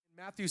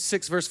Matthew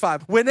 6, verse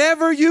 5.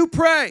 Whenever you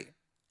pray,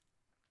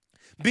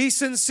 be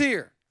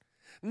sincere,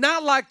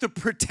 not like the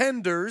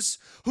pretenders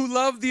who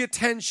love the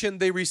attention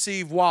they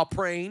receive while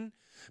praying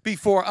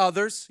before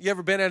others. You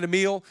ever been at a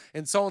meal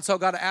and so-and-so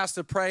got asked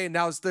to pray and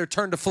now it's their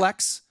turn to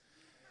flex?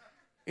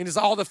 And it's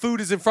all the food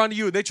is in front of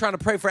you and they're trying to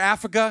pray for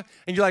Africa.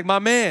 And you're like, my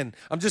man,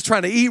 I'm just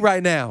trying to eat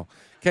right now.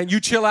 Can you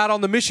chill out on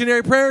the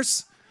missionary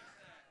prayers?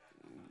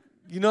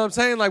 You know what I'm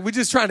saying? Like, we're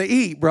just trying to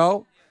eat,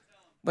 bro.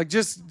 Like,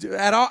 just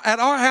at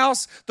our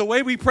house, the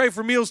way we pray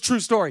for meals, true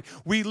story.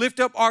 We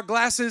lift up our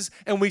glasses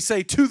and we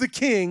say, to the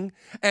King,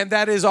 and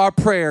that is our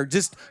prayer.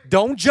 Just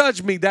don't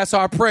judge me. That's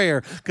our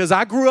prayer. Because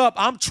I grew up,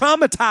 I'm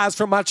traumatized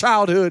from my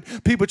childhood,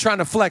 people trying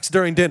to flex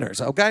during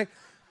dinners, okay?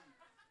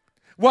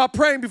 While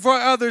praying before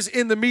others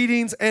in the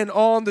meetings and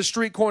on the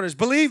street corners.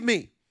 Believe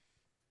me,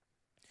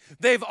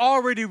 they've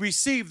already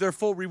received their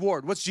full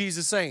reward. What's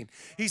Jesus saying?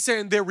 He's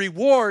saying their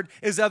reward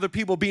is other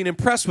people being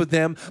impressed with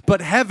them,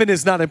 but heaven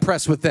is not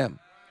impressed with them.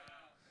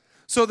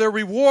 So their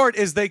reward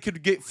is they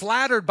could get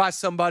flattered by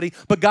somebody,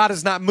 but God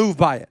is not moved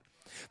by it.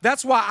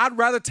 That's why I'd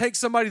rather take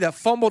somebody that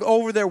fumbled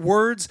over their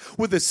words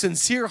with a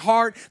sincere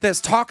heart, that's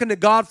talking to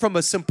God from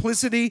a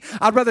simplicity.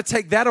 I'd rather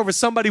take that over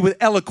somebody with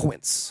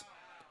eloquence.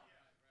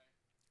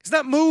 He's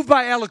not moved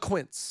by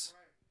eloquence.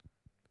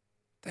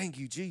 Thank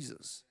you,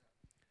 Jesus.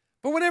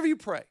 But whenever you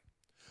pray,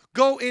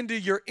 go into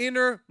your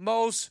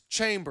innermost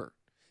chamber.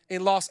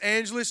 In Los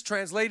Angeles,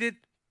 translated,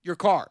 your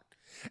car.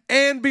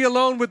 And be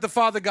alone with the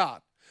Father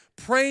God,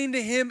 praying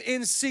to him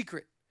in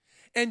secret.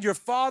 And your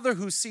Father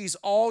who sees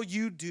all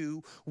you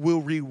do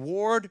will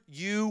reward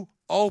you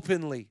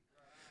openly.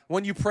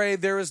 When you pray,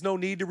 there is no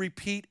need to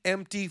repeat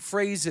empty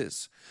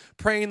phrases,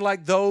 praying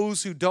like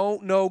those who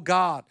don't know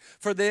God,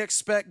 for they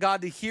expect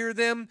God to hear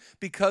them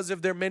because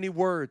of their many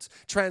words.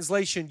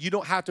 Translation, you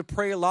don't have to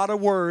pray a lot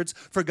of words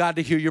for God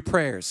to hear your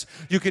prayers.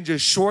 You can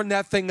just shorten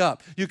that thing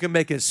up. You can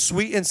make it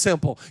sweet and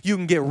simple. You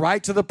can get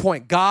right to the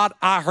point. God,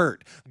 I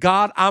hurt.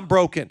 God, I'm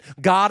broken.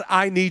 God,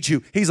 I need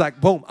you. He's like,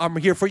 boom, I'm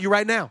here for you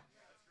right now.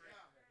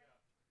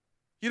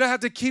 You don't have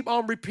to keep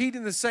on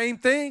repeating the same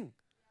thing.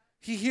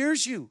 He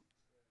hears you.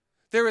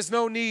 There is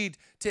no need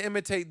to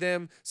imitate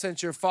them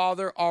since your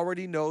Father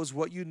already knows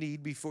what you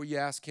need before you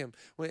ask him.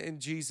 When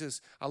in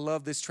Jesus, I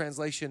love this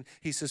translation.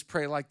 He says,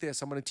 pray like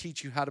this. I'm going to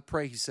teach you how to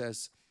pray, he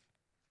says.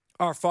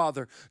 Our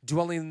Father,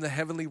 dwelling in the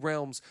heavenly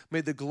realms,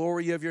 may the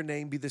glory of your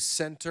name be the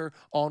center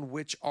on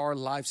which our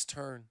lives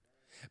turn.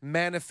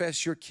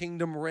 Manifest your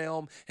kingdom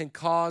realm and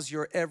cause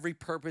your every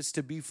purpose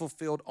to be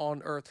fulfilled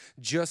on earth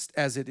just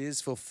as it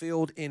is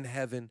fulfilled in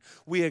heaven.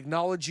 We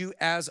acknowledge you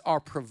as our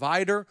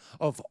provider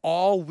of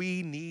all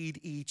we need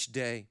each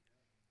day.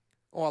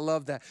 Oh, I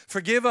love that.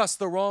 Forgive us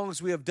the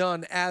wrongs we have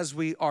done as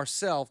we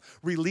ourselves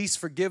release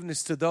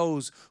forgiveness to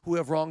those who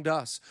have wronged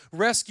us.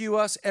 Rescue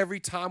us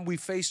every time we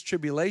face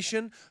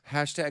tribulation,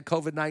 hashtag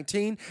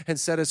COVID-19, and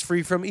set us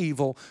free from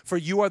evil. For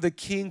you are the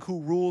King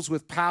who rules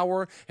with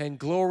power and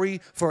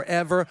glory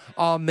forever.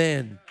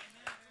 Amen.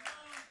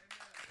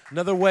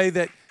 Another way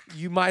that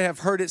you might have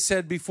heard it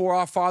said before,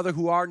 our Father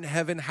who art in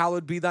heaven,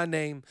 hallowed be thy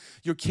name.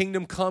 Your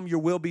kingdom come, your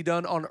will be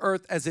done on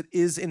earth as it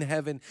is in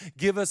heaven.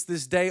 Give us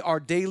this day our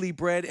daily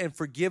bread and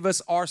forgive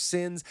us our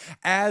sins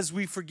as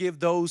we forgive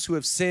those who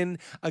have sinned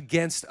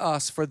against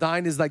us. For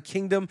thine is thy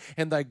kingdom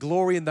and thy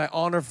glory and thy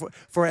honor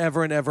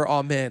forever and ever.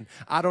 Amen.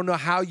 I don't know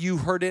how you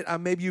heard it.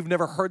 Maybe you've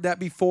never heard that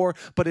before,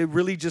 but it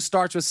really just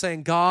starts with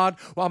saying, God,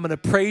 well, I'm going to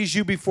praise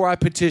you before I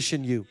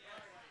petition you.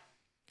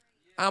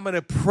 I'm going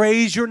to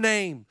praise your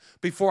name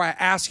before I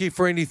ask you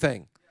for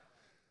anything.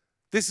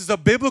 This is a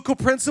biblical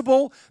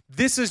principle.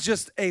 This is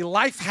just a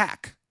life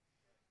hack.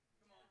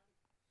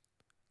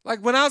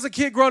 Like when I was a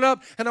kid growing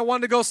up and I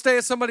wanted to go stay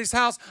at somebody's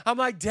house, I'm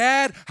like,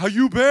 Dad, how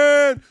you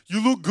been?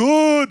 You look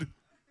good.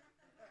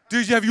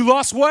 Have you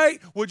lost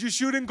weight? Would you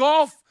shoot in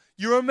golf?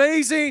 You're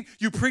amazing.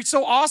 You preach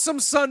so awesome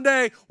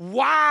Sunday.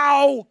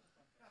 Wow.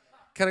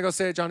 Can I go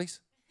say it, Johnny's?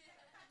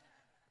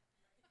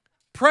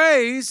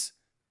 Praise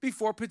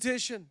before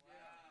petition.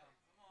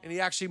 And he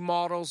actually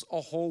models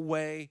a whole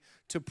way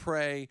to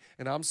pray.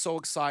 And I'm so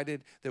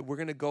excited that we're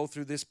going to go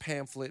through this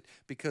pamphlet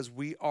because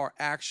we are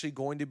actually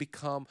going to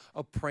become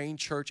a praying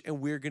church. And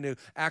we're going to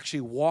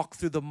actually walk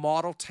through the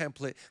model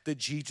template that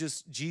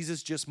Jesus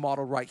just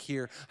modeled right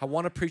here. I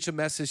want to preach a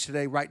message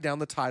today. Write down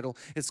the title.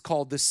 It's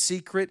called The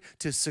Secret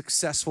to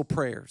Successful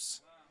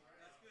Prayers.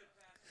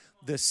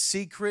 The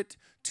Secret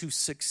to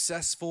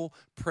Successful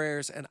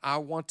Prayers. And I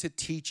want to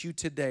teach you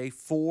today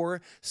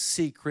 4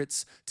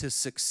 secrets to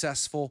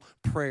successful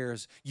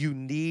prayers. You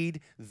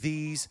need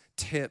these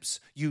tips.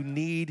 You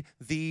need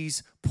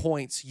these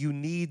points. You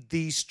need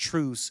these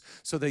truths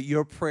so that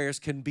your prayers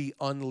can be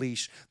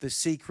unleashed. The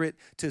secret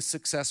to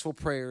successful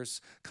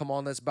prayers. Come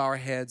on, let's bow our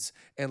heads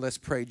and let's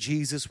pray.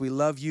 Jesus, we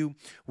love you.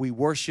 We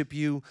worship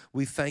you.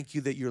 We thank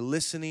you that you're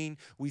listening.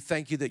 We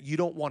thank you that you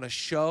don't want to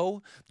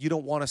show. You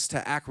don't want us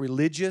to act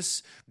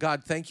religious.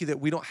 God, thank you that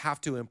we don't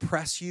have to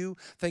impress you.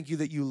 Thank you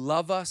that you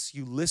love us.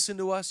 You listen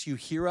to us. You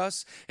hear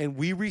us. And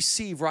we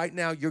receive right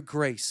now your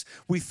grace.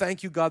 We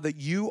thank you, God, that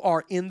you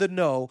are in the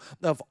know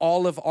of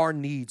all of our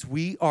needs.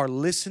 We are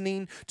listening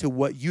listening to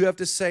what you have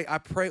to say. I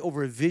pray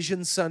over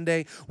Vision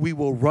Sunday, we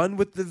will run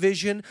with the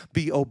vision,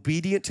 be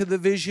obedient to the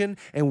vision,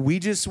 and we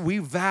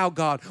vow,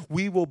 God,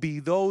 we will be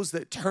those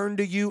that turn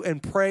to you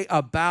and pray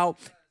about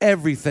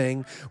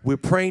everything. We're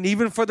praying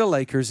even for the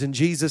Lakers in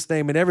Jesus'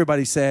 name. And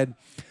everybody said,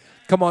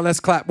 come on, let's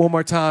clap one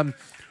more time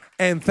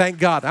and thank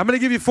God. I'm going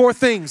to give you 4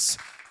 things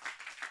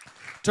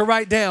to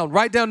write down.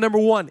 Write down number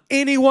 1,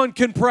 anyone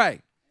can pray.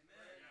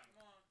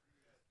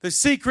 The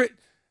secret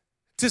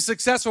to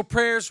successful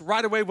prayers,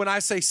 right away when I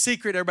say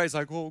secret, everybody's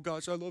like, oh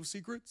gosh, I love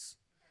secrets.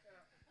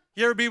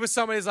 You ever be with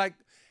somebody who's like,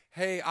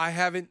 hey, I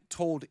haven't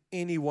told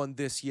anyone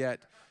this yet.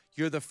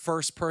 You're the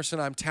first person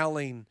I'm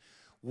telling.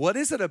 What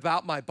is it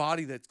about my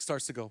body that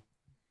starts to go,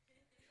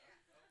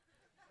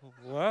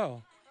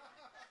 wow.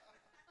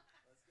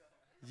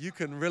 You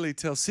can really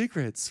tell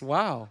secrets.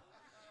 Wow.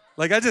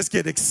 Like I just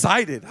get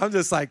excited. I'm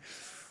just like,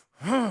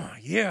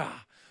 yeah,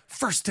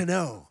 first to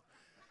know.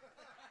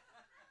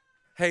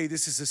 Hey,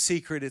 this is a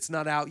secret. It's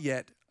not out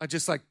yet. I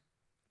just like,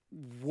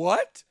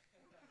 what?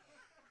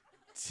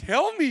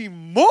 Tell me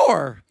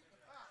more.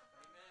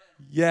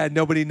 Yeah,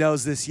 nobody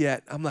knows this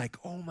yet. I'm like,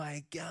 oh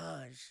my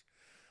gosh.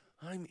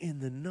 I'm in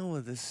the know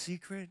of the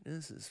secret.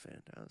 This is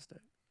fantastic.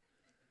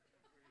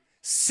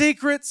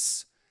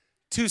 Secrets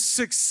to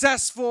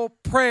successful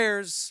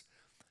prayers.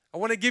 I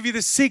want to give you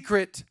the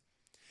secret.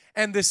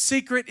 And the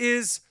secret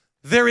is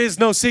there is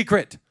no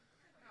secret.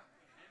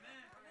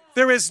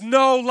 There is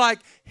no like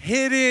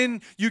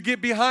hidden, you get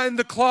behind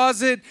the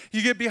closet,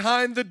 you get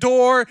behind the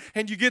door,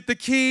 and you get the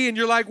key, and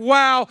you're like,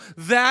 wow,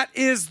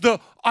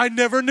 I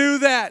never knew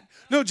that.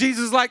 No,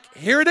 Jesus is like,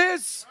 here it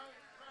is.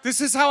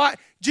 Jesus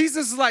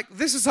is like,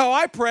 this is how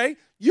I pray.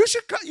 You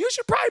should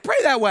probably pray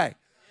that way.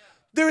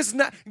 He's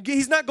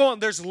not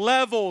going, there's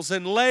levels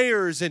and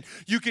layers, and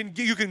you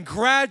can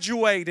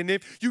graduate, and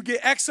if you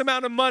get X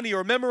amount of money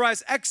or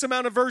memorize X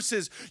amount of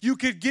verses, you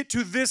could get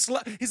to this.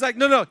 He's like,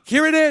 no,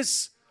 here it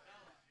is.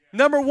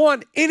 Number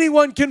 1,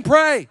 anyone can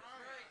pray.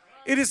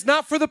 It is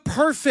not for the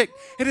perfect.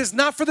 It is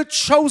not for the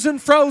chosen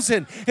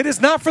frozen. It is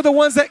not for the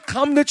ones that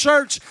come to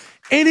church.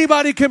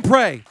 Anybody can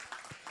pray.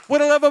 What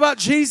I love about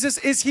Jesus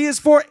is he is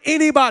for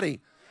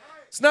anybody.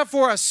 It's not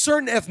for a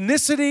certain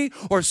ethnicity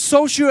or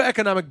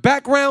socioeconomic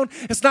background.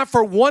 It's not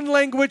for one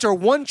language or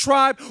one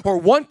tribe or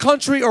one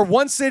country or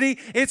one city.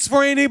 It's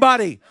for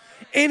anybody.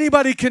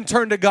 Anybody can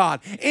turn to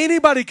God.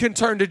 Anybody can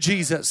turn to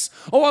Jesus.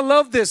 Oh, I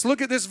love this.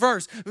 Look at this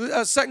verse.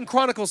 2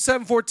 Chronicles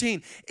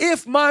 7:14.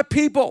 If my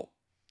people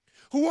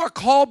who are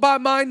called by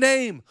my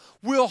name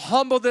will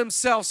humble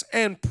themselves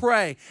and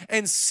pray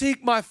and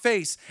seek my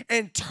face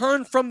and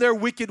turn from their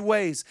wicked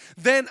ways,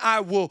 then I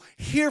will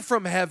hear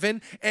from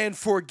heaven and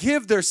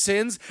forgive their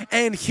sins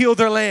and heal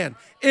their land.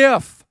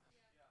 If.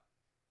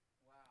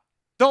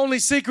 The only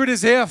secret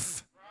is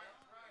if.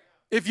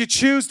 If you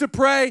choose to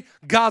pray,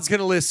 God's going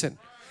to listen.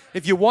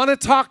 If you want to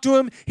talk to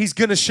him, he's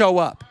going to show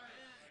up.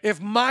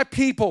 If my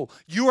people,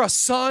 you're a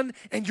son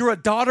and you're a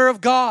daughter of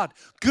God.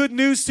 Good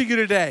news to you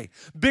today.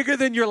 Bigger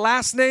than your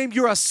last name,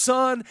 you're a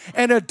son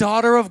and a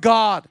daughter of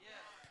God.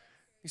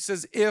 He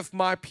says, if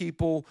my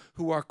people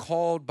who are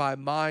called by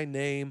my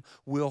name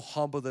will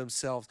humble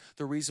themselves.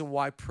 The reason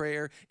why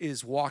prayer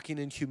is walking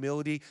in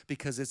humility,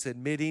 because it's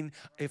admitting,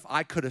 if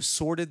I could have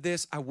sorted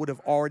this, I would have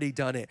already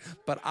done it.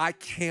 But I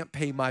can't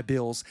pay my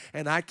bills,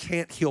 and I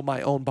can't heal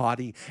my own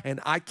body,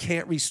 and I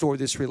can't restore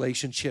this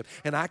relationship,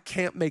 and I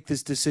can't make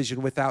this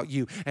decision without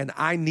you. And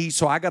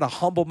so I got to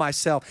humble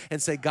myself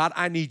and say, God,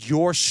 I need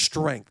your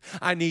strength.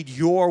 I need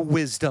your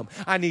wisdom.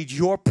 I need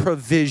your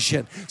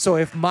provision. So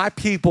if my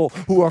people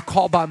who are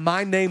called by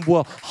my name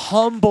will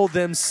humble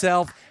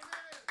themselves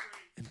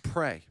and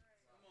pray.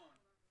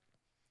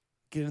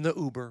 Get in the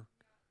Uber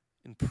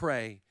and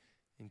pray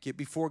and get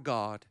before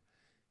God.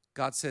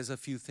 God says a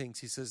few things.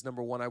 He says,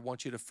 number 1, I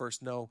want you to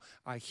first know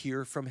I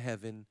hear from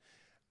heaven.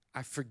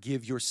 I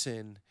forgive your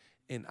sin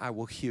and I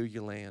will heal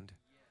your land.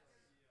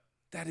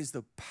 That is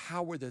the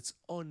power that's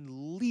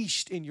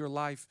unleashed in your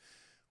life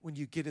when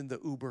you get in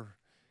the Uber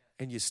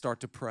and you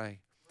start to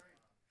pray.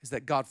 Is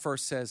that God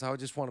first says, I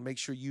just want to make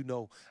sure you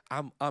know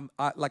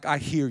I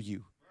hear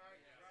you.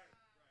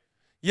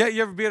 Yeah,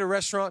 you ever be at a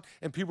restaurant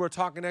and people are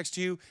talking next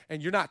to you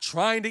and you're not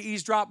trying to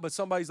eavesdrop, but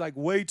somebody's like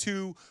way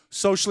too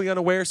socially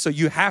unaware, so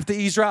you have to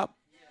eavesdrop?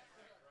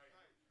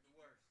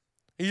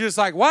 You're just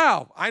like,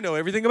 wow, I know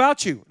everything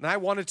about you, and I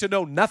wanted to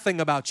know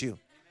nothing about you.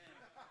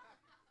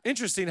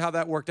 Interesting how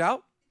that worked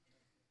out.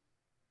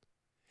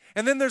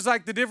 And then there's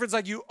like the difference,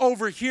 like you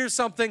overhear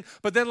something,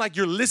 but then like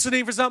you're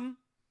listening for something.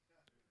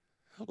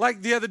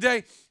 Like the other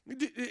day,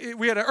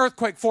 we had an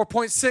earthquake,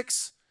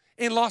 4.6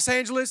 in Los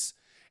Angeles,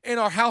 and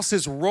our house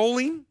is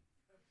rolling.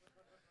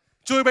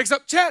 Julie wakes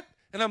up, Chet,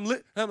 and I'm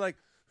like,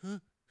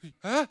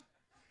 huh?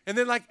 And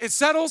then like it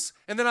settles,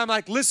 and then I'm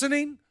like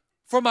listening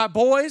for my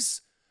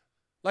boys.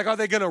 Like, are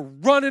they going to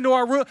run into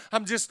our room?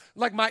 I'm just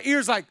like, my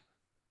ears like,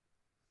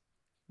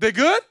 they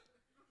good?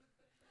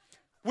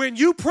 When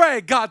you pray,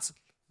 God's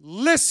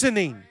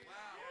listening.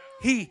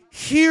 He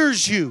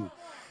hears you.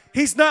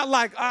 He's not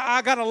like,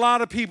 I got a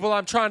lot of people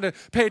I'm trying to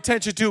pay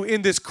attention to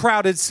in this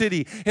crowded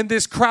city, in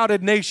this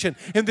crowded nation,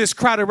 in this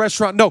crowded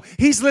restaurant. No,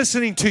 he's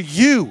listening to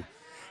you.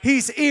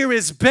 His ear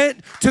is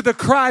bent to the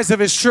cries of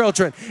his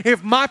children.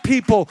 If my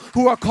people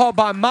who are called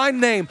by my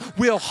name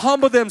will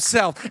humble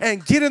themselves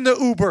and get in the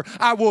Uber,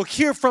 I will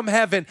hear from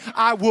heaven.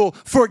 I will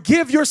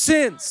forgive your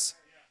sins.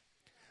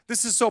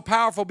 This is so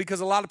powerful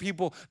because a lot of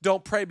people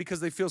don't pray because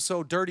they feel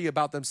so dirty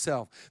about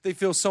themselves. They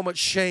feel so much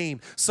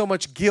shame, so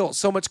much guilt,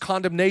 so much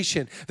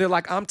condemnation. They're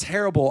like, I'm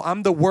terrible.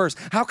 I'm the worst.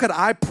 How could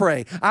I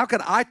pray? How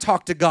could I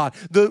talk to God?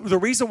 The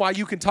reason why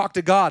you can talk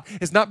to God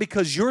is not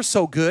because you're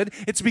so good.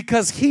 It's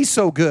because he's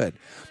so good.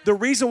 The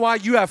reason why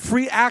you have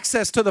free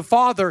access to the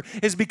Father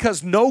is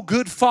because no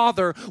good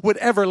father would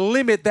ever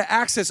limit the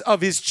access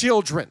of his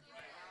children.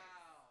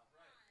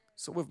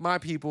 So if my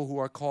people who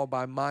are called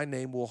by my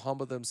name will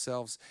humble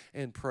themselves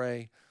and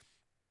pray,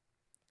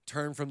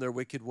 turn from their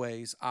wicked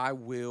ways, I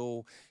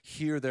will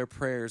hear their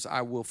prayers,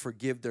 I will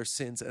forgive their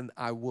sins, and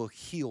I will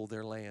heal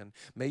their land.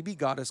 Maybe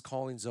God is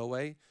calling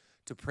Zoe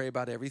to pray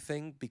about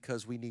everything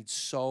because we need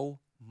so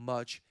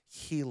much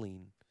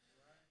healing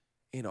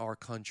in our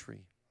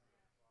country.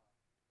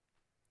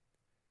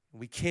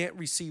 We can't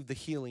receive the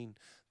healing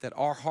that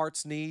our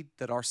hearts need,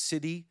 that our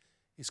city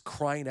is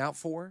crying out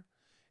for,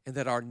 and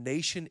that our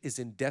nation is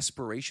in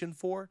desperation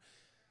for,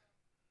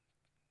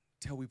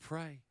 till we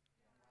pray.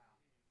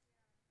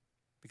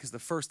 Because the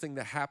first thing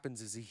that happens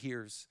is he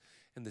hears,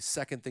 and the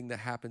second thing that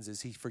happens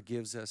is he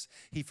forgives us.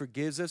 He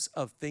forgives us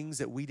of things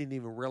that we didn't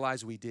even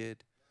realize we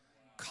did.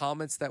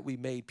 Comments that we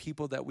made,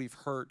 people that we've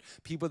hurt,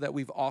 people that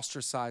we've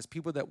ostracized,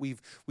 people that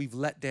we've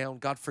let down.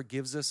 God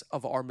forgives us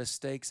of our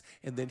mistakes,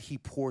 and then he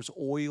pours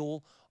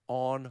oil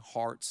on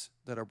hearts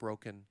that are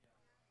broken.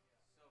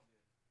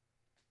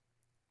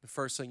 The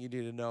first thing you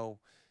need to know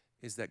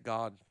is that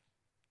God,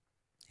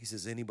 he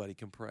says anybody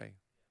can pray.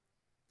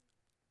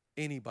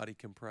 Anybody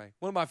can pray.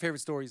 One of my favorite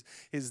stories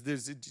is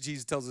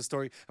Jesus tells a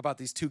story about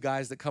these two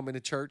guys that come into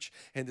church,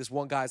 and this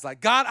one guy's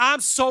like, God,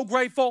 I'm so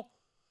grateful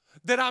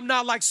that I'm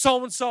not like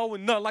so-and-so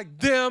and not like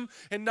them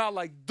and not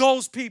like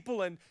those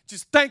people, and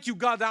just thank you,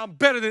 God, that I'm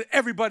better than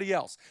everybody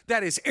else.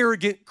 That is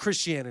arrogant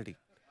Christianity.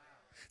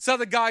 This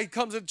other guy, he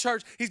comes to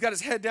church, he's got his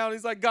head down,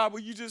 he's like, God,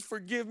 will you just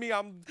forgive me?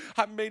 I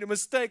made a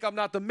mistake. I'm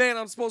not the man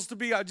I'm supposed to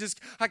be. I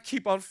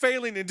keep on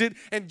failing.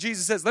 And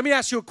Jesus says, let me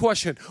ask you a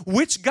question.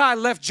 Which guy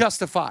left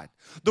justified?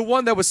 The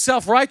one that was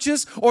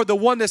self-righteous, or the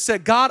one that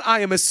said, God,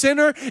 I am a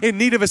sinner in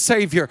need of a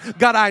Savior.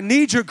 God, I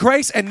need your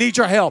grace and need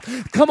your help.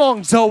 Come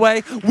on,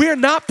 Zoe. We're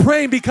not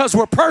praying because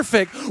we're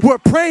perfect. We're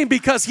praying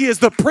because he is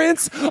the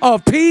Prince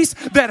of Peace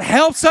that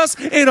helps us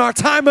in our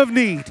time of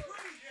need.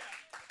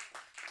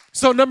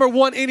 So number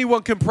one,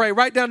 anyone can pray.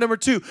 Write down number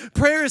two.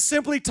 Prayer is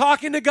simply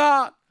talking to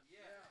God.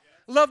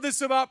 Love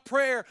this about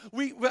prayer.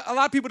 A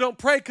lot of people don't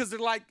pray because they're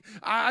like,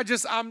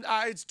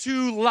 it's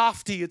too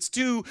lofty. It's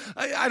too,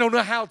 I don't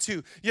know how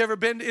to. You ever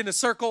been in a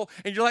circle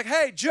and you're like,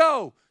 hey,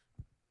 Joe,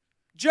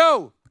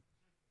 how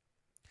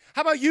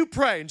about you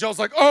pray? And Joe's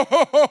like,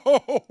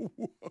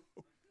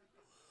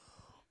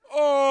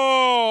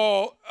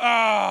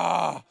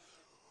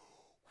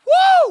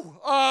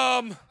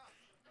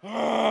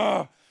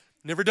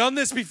 never done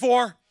this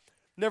before.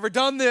 Never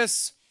done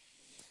this.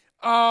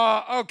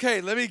 Okay,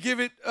 let me give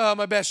it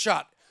my best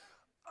shot.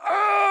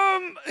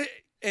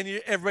 And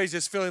everybody's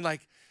just feeling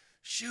like,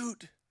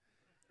 shoot,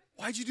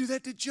 why'd you do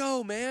that to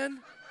Joe, man?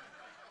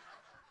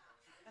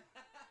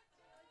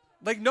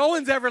 Like no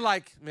one's ever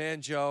like,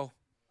 man, Joe,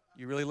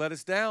 you really let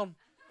us down.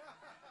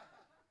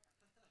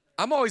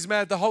 I'm always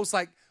mad at the host,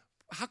 like,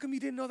 how come you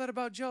didn't know that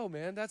about Joe,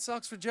 man? That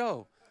sucks for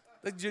Joe.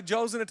 Like,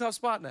 Joe's in a tough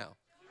spot now.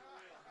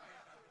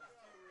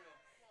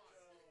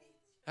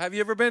 Have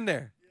you ever been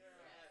there?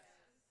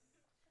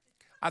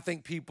 I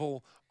think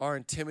people are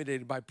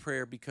intimidated by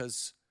prayer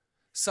because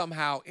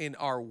somehow in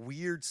our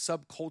weird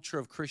subculture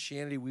of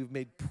Christianity, we've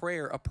made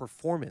prayer a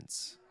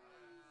performance.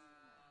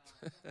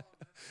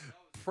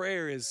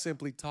 Prayer is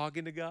simply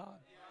talking to God.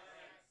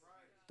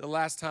 The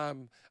last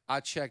time I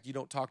checked, you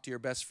don't talk to your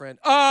best friend.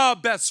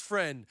 Best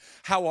friend,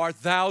 how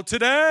art thou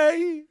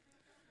today?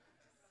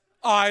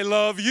 I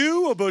love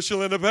you, a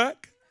bushel and a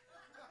peck.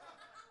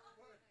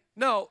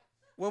 No,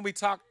 when we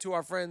talk to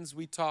our friends,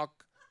 we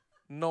talk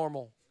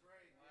normal.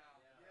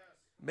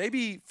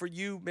 Maybe for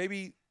you,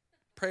 maybe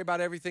pray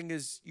about everything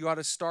is you ought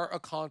to start a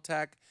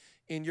contact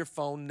in your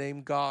phone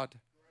named God.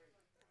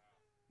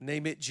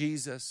 Name it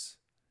Jesus.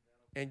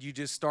 And you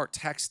just start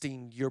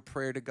texting your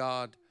prayer to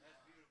God.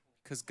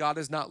 Because God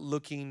is not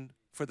looking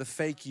for the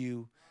fake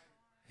you.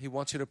 He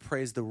wants you to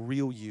praise the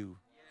real you.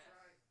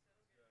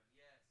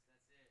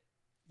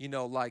 You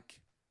know, like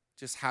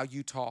just how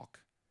you talk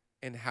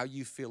and how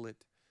you feel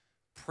it.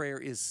 Prayer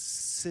is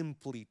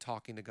simply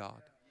talking to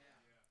God.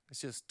 It's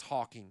just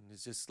talking.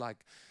 It's just like,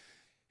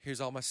 here's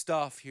all my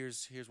stuff.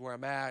 Here's where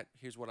I'm at.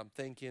 Here's what I'm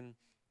thinking.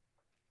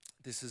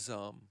 This is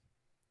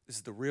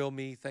the real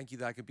me. Thank you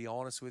that I could be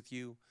honest with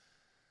you.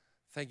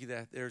 Thank you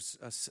that there's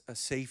a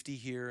safety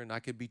here and I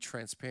could be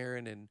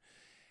transparent.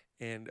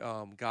 And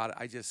God,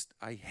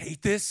 I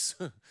hate this.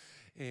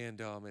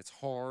 and it's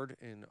hard,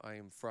 and I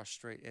am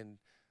frustrated. And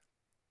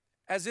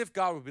as if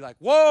God would be like,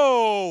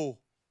 whoa,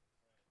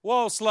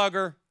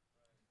 slugger,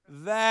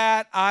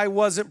 that I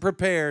wasn't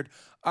prepared.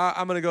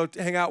 I'm going to go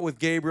hang out with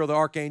Gabriel, the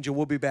archangel.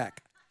 We'll be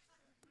back.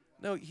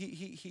 No,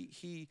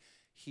 he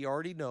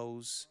already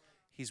knows.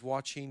 He's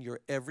watching your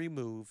every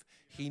move.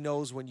 He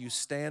knows when you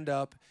stand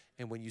up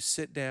and when you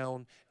sit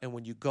down and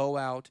when you go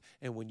out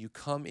and when you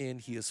come in.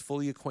 He is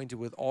fully acquainted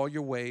with all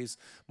your ways,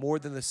 more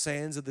than the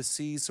sands of the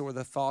seas or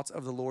the thoughts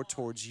of the Lord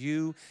towards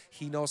you.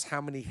 He knows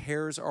how many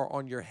hairs are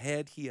on your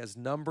head. He has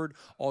numbered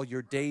all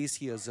your days.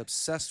 He is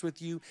obsessed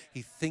with you.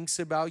 He thinks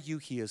about you.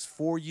 He is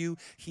for you.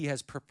 He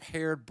has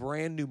prepared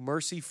brand new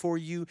mercy for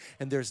you.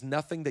 And there's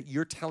nothing that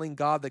you're telling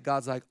God that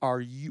God's like,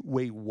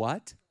 wait,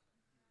 what?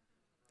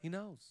 He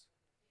knows.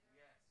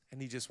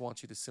 And he just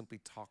wants you to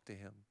simply talk to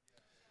him.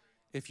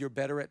 If you're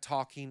better at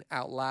talking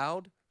out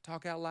loud,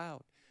 talk out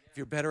loud. If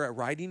you're better at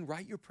writing,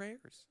 write your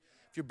prayers.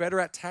 If you're better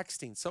at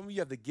texting, some of you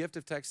have the gift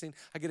of texting.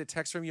 I get a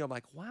text from you, I'm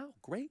like, wow,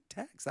 great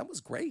text. That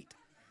was great.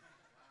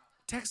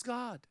 Text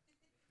God.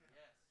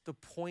 The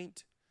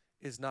point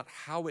is not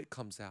how it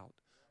comes out.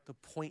 The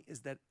point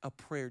is that a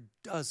prayer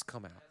does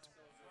come out.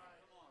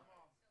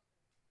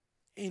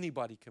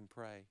 Anybody can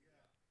pray.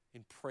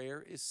 And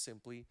prayer is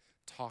simply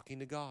talking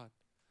to God.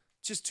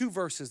 Just two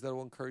verses that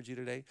will encourage you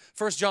today.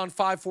 1 John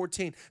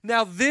 5:14.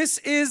 Now this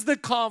is the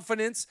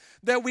confidence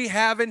that we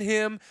have in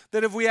him,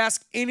 that if we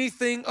ask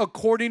anything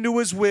according to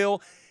his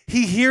will,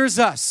 he hears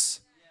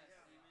us.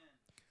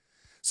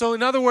 So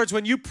in other words,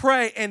 when you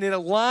pray and it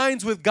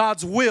aligns with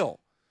God's will,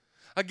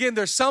 again,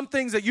 there's some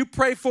things that you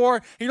pray for,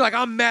 and you're like,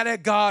 I'm mad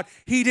at God.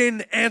 He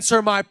didn't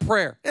answer my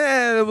prayer.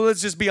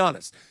 Let's just be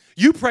honest.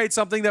 You prayed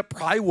something that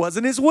probably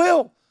wasn't his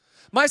will.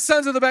 My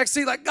son's in the back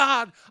seat like,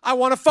 God, I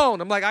want a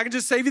phone. I'm like, I can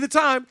just save you the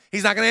time.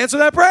 He's not going to answer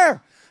that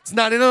prayer. It's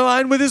not in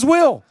line with his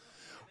will.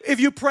 If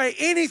you pray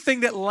anything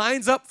that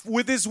lines up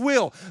with his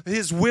will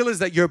is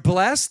that you're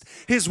blessed.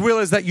 His will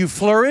is that you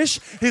flourish.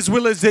 His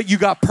will is that you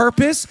got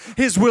purpose.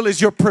 His will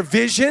is your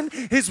provision.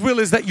 His will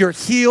is that you're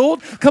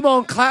healed. Come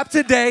on, clap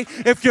today.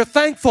 If you're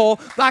thankful,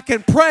 I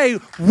can pray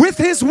with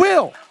his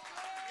will.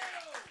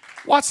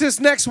 Watch this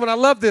next one. I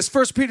love this.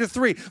 1 Peter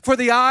 3. For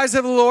the eyes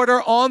of the Lord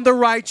are on the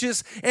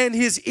righteous, and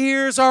his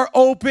ears are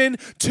open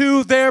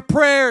to their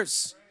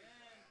prayers.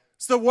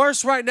 It's the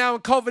worst right now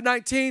in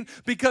COVID-19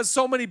 because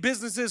so many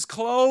businesses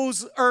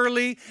close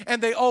early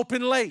and they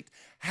open late.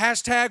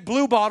 Hashtag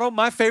Blue Bottle,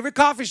 my favorite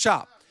coffee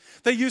shop.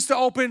 They used to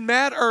open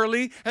mad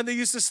early, and they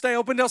used to stay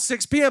open till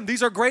 6 p.m.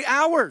 These are great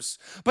hours.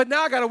 But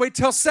now I got to wait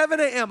till 7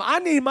 a.m. I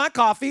need my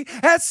coffee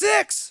at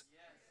 6.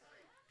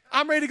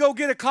 I'm ready to go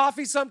get a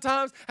coffee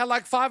sometimes at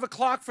like 5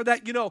 o'clock for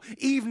that,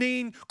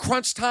 evening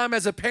crunch time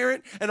as a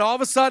parent. And all of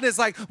a sudden it's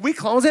like, we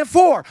close at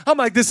 4. I'm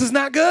like, this is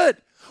not good.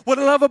 What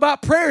I love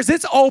about prayer is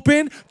it's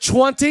open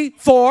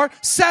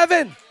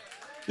 24/7.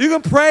 You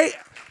can pray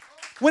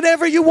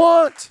whenever you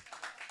want.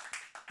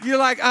 You're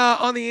like,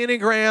 on the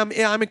Enneagram,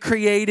 I'm a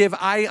creative.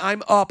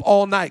 I'm up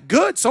all night.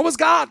 Good. So is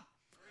God.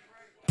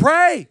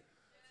 Pray.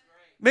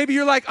 Maybe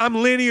you're like,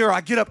 I'm linear. I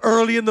get up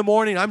early in the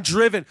morning. I'm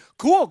driven.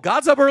 Cool.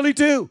 God's up early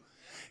too.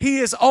 He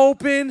is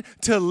open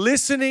to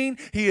listening.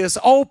 He is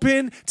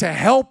open to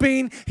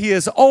helping. He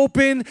is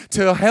open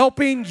to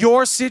helping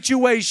your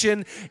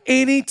situation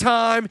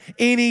anytime,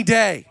 any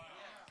day.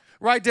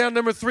 Write down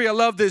number 3. I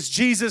love this.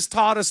 Jesus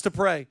taught us to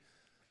pray.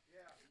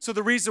 So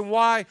the reason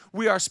why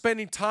we are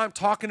spending time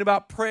talking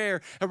about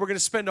prayer, and we're going to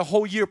spend a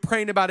whole year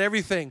praying about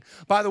everything.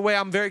 By the way,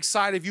 I'm very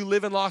excited. If you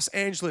live in Los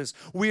Angeles,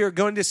 we are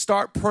going to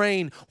start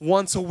praying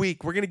once a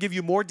week. We're going to give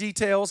you more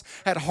details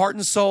at Heart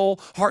and Soul.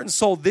 Heart and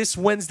Soul this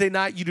Wednesday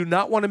night. You do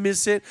not want to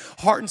miss it.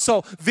 Heart and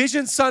Soul.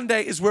 Vision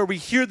Sunday is where we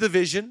hear the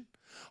vision.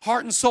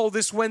 Heart and Soul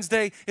this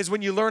Wednesday is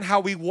when you learn how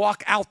we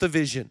walk out the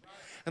vision.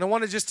 And I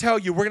want to just tell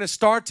you, we're going to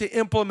start to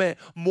implement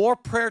more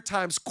prayer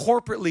times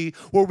corporately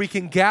where we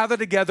can gather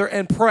together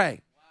and pray.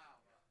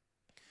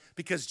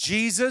 Because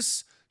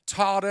Jesus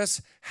taught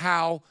us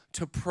how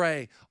to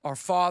pray. Our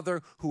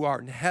Father who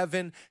art in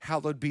heaven,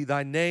 hallowed be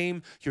thy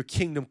name. Your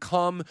kingdom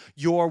come,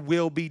 your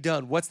will be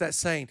done. What's that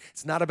saying?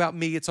 It's not about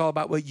me, it's all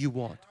about what you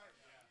want.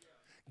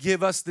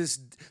 Give us this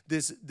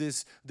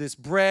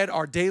bread,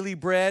 our daily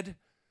bread.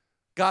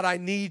 God, I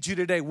need you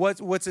today.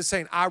 What's it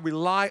saying? I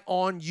rely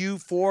on you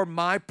for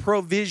my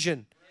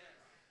provision.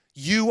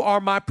 You are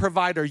my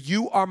provider.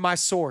 You are my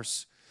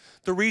source.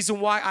 The reason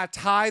why I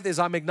tithe is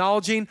I'm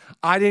acknowledging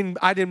I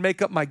didn't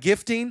make up my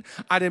gifting.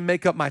 I didn't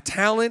make up my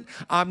talent.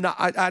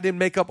 I didn't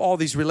make up all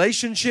these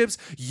relationships.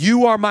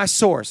 You are my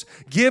source.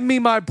 Give me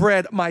my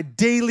bread, my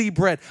daily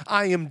bread.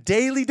 I am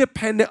daily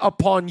dependent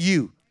upon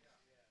you.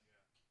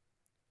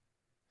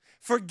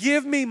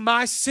 Forgive me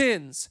my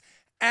sins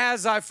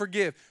as I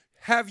forgive.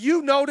 Have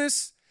you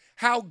noticed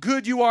how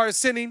good you are at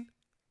sinning?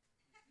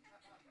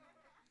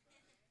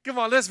 Come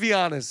on, let's be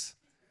honest.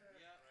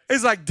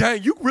 It's like,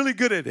 dang, you really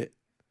good at it.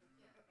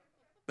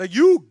 Like,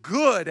 you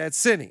good at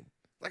sinning.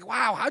 Like,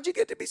 wow, how'd you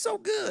get to be so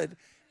good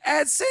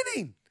at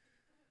sinning?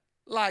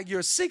 Like,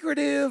 you're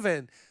secretive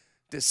and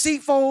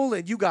deceitful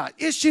and you got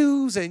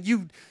issues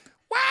and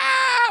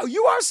wow, wow,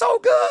 you are so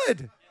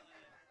good.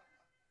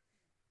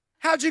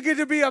 How'd you get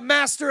to be a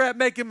master at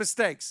making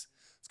mistakes?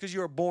 It's because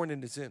you were born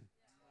into sin.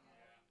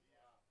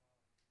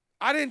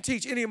 I didn't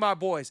teach any of my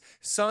boys,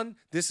 son,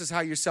 this is how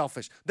you're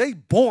selfish. They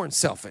born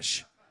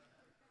selfish.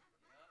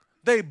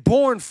 They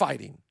born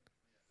fighting.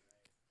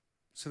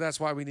 So that's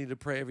why we need to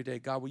pray every day.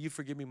 God, will you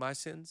forgive me my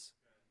sins?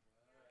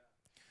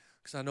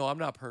 Because I know I'm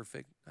not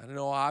perfect. I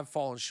know I've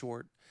fallen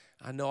short.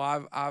 I know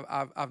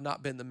I've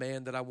not been the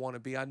man that I want to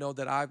be. I know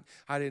that I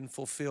didn't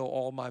fulfill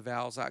all my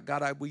vows.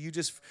 God, will you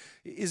just,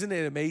 isn't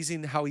it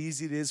amazing how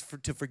easy it is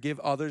to forgive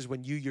others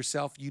when you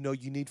yourself, you know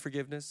you need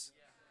forgiveness?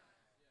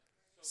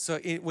 So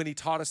when he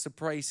taught us to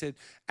pray, he said,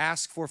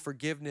 ask for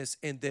forgiveness.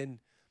 And then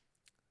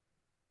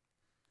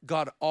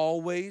God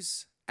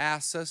always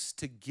asks us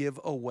to give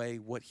away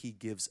what he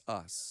gives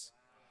us.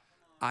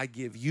 I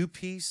give you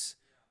peace,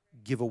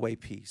 give away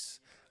peace.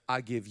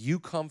 I give you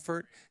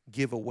comfort,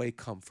 give away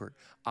comfort.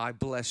 I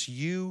bless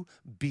you,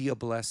 be a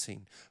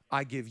blessing.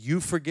 I give you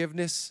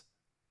forgiveness,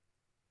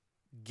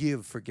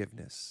 give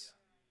forgiveness.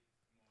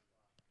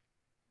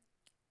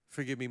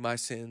 Forgive me my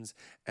sins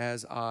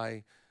as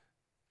I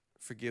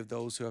forgive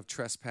those who have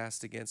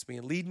trespassed against me.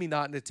 And lead me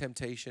not into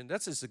temptation.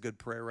 That's just a good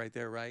prayer right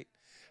there, right?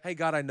 Hey,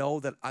 God, I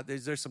know that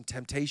there's some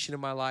temptation in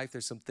my life.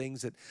 There's some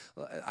things that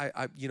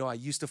I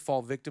used to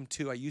fall victim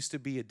to. I used to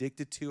be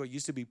addicted to. I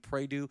used to be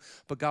prey to.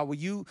 But God,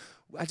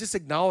 I just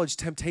acknowledge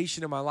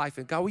temptation in my life.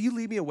 And God, will you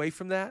lead me away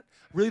from that?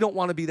 I really don't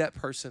want to be that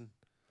person.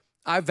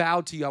 I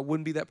vowed to you I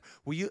wouldn't be that.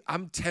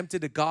 I'm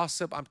tempted to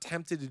gossip. I'm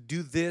tempted to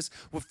do this.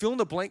 We'll fill in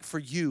the blank for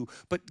you.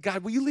 But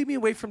God, will you lead me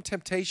away from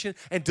temptation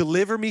and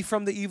deliver me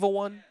from the evil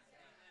one?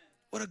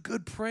 What a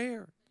good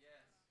prayer.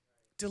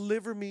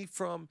 Deliver me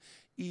from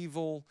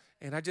evil.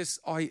 And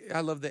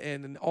I love the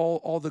end. And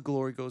all the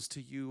glory goes to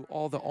you.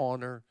 All the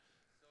honor.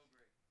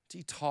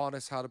 He taught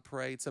us how to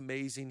pray. It's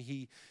amazing.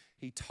 He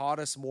taught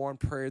us more on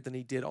prayer than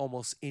he did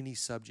almost any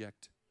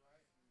subject.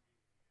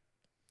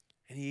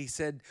 And he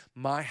said,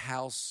 my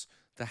house,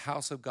 the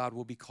house of God,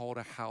 will be called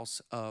a house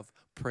of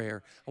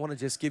prayer. I want to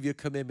just give you a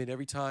commitment.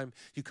 Every time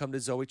you come to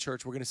Zoe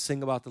Church, we're going to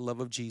sing about the love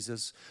of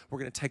Jesus. We're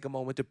going to take a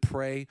moment to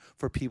pray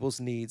for people's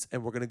needs,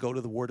 and we're going to go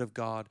to the Word of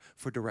God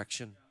for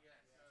direction.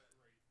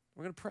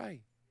 We're going to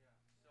pray.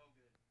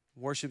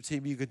 Worship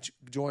team, you could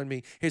join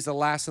me. Here's the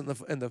last and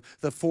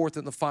the fourth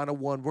and the final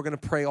one. We're going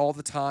to pray all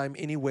the time,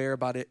 anywhere,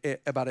 about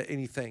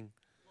anything.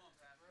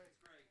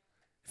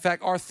 In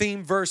fact, our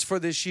theme verse for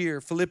this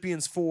year,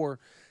 Philippians 4,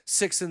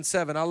 6 and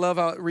 7. I love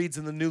how it reads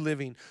in the New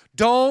Living.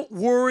 Don't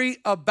worry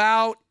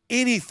about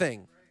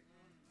anything.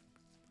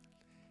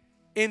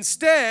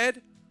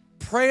 Instead,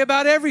 pray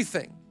about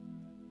everything.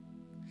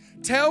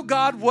 Tell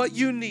God what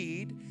you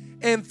need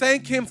and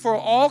thank him for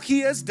all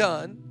he has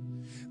done.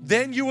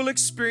 Then you will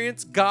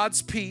experience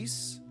God's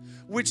peace,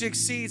 which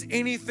exceeds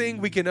anything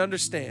we can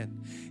understand.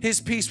 His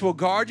peace will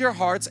guard your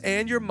hearts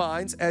and your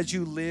minds as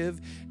you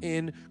live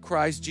in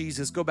Christ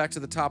Jesus. Go back to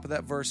the top of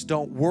that verse.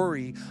 Don't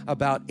worry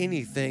about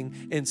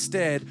anything.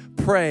 Instead,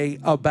 pray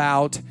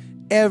about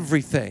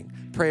everything.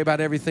 Pray about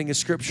everything is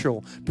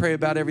scriptural. Pray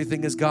about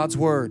everything is God's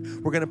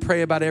word. We're going to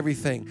pray about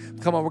everything.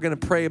 Come on, we're going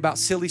to pray about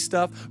silly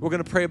stuff. We're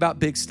going to pray about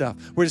big stuff.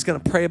 We're just going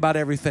to pray about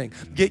everything.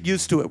 Get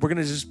used to it. We're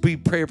going to just be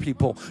prayer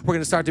people. We're going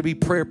to start to be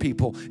prayer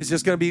people. It's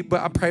just going to be,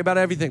 I pray about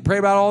everything. Pray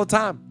about it all the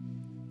time.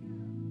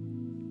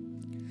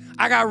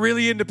 I got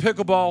really into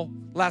pickleball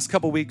last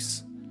couple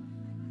weeks.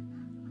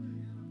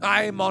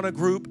 I am on a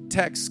group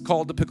text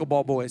called the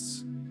Pickleball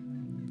Boys.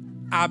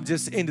 I'm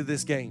just into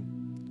this game.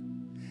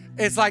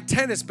 It's like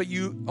tennis, but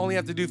you only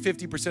have to do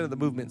 50% of the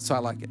movement, so I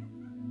like it.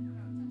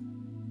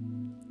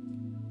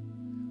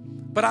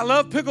 But I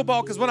love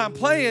pickleball because when I'm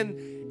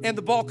playing and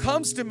the ball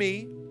comes to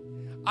me,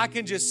 I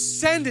can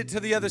just send it to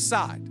the other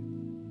side.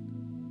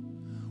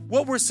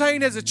 What we're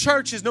saying as a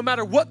church is no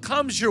matter what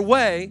comes your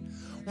way,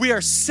 we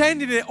are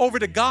sending it over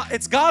to God.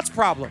 It's God's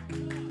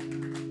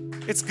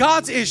problem. It's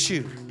God's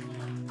issue.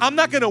 I'm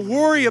not going to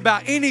worry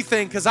about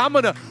anything because I'm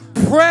going to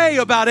pray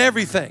about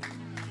everything.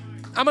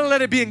 I'm going to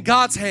let it be in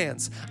God's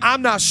hands.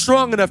 I'm not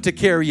strong enough to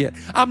carry it.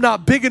 I'm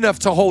not big enough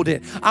to hold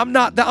it. I'm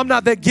not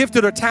that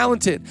gifted or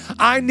talented.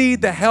 I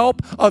need the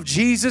help of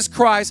Jesus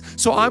Christ,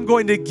 so I'm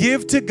going to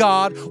give to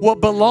God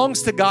what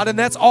belongs to God, and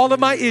that's all of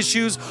my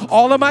issues,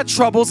 all of my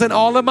troubles, and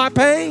all of my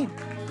pain.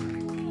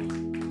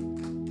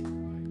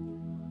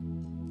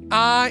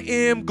 I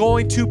am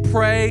going to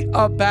pray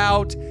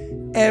about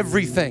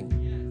everything.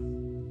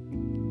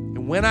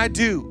 And when I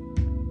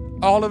do,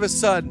 all of a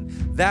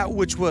sudden, that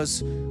which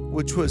was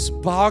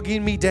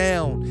bogging me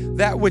down,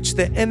 that which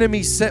the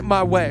enemy sent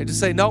my way, to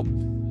say, nope,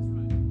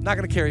 not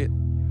going to carry it.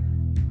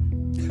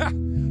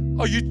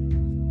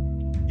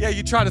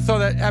 You tried to throw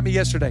that at me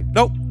yesterday.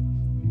 Nope,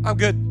 I'm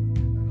good.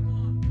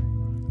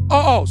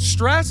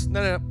 Stress?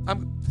 No,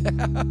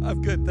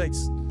 I'm good,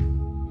 thanks.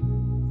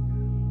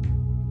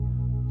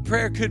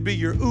 Prayer could be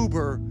your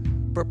Uber,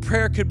 but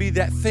prayer could be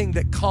that thing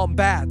that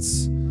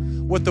combats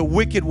what the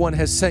wicked one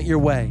has sent your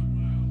way.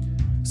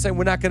 Saying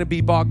we're not going to be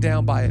bogged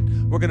down by it.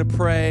 We're going to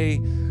pray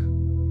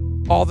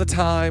all the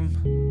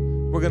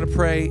time. We're going to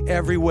pray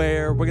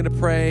everywhere. We're going to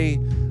pray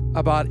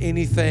about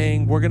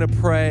anything. We're going to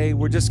pray.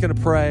 We're just going to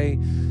pray.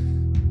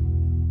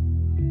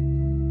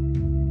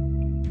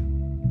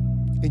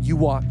 And you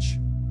watch.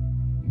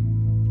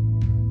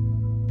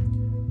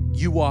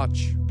 You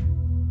watch.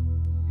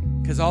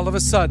 Because all of a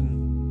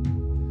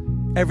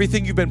sudden,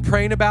 everything you've been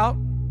praying about,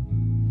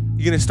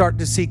 you're going to start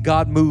to see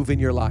God move in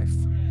your life.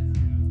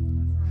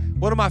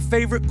 One of my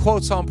favorite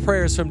quotes on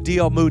prayer is from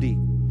D.L. Moody.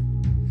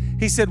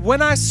 He said,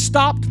 when I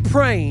stopped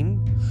praying,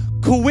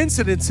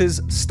 coincidences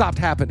stopped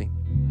happening.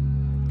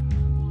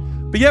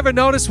 But you ever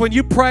notice when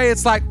you pray,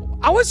 it's like,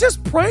 I was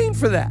just praying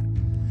for that.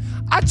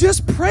 I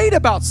just prayed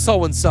about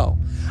so-and-so.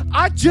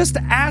 I just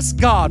asked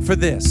God for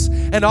this.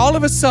 And all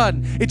of a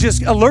sudden, it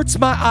just alerts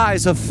my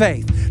eyes of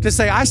faith to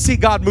say, I see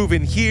God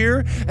moving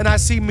here, and I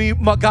see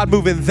God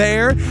moving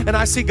there, and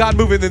I see God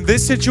moving in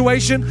this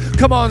situation.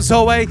 Come on,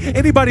 Zoe.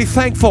 Anybody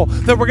thankful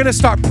that we're going to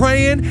start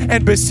praying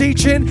and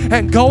beseeching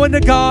and going to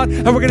God,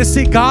 and we're going to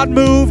see God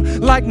move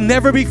like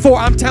never before?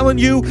 I'm telling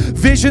you,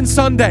 Vision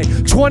Sunday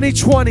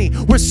 2020,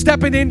 we're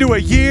stepping into a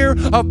year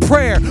of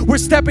prayer. We're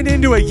stepping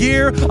into a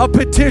year of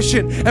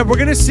petition, and we're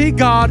going to see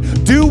God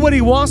do what He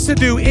wants to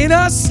do in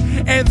us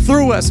and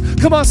through us.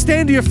 Come on,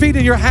 stand to your feet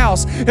in your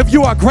house if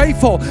you are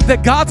grateful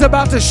that God's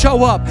about to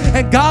show up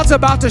and God's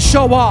about to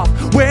show off.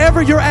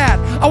 Wherever you're at,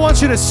 I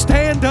want you to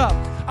stand up.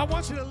 I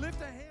want you to live.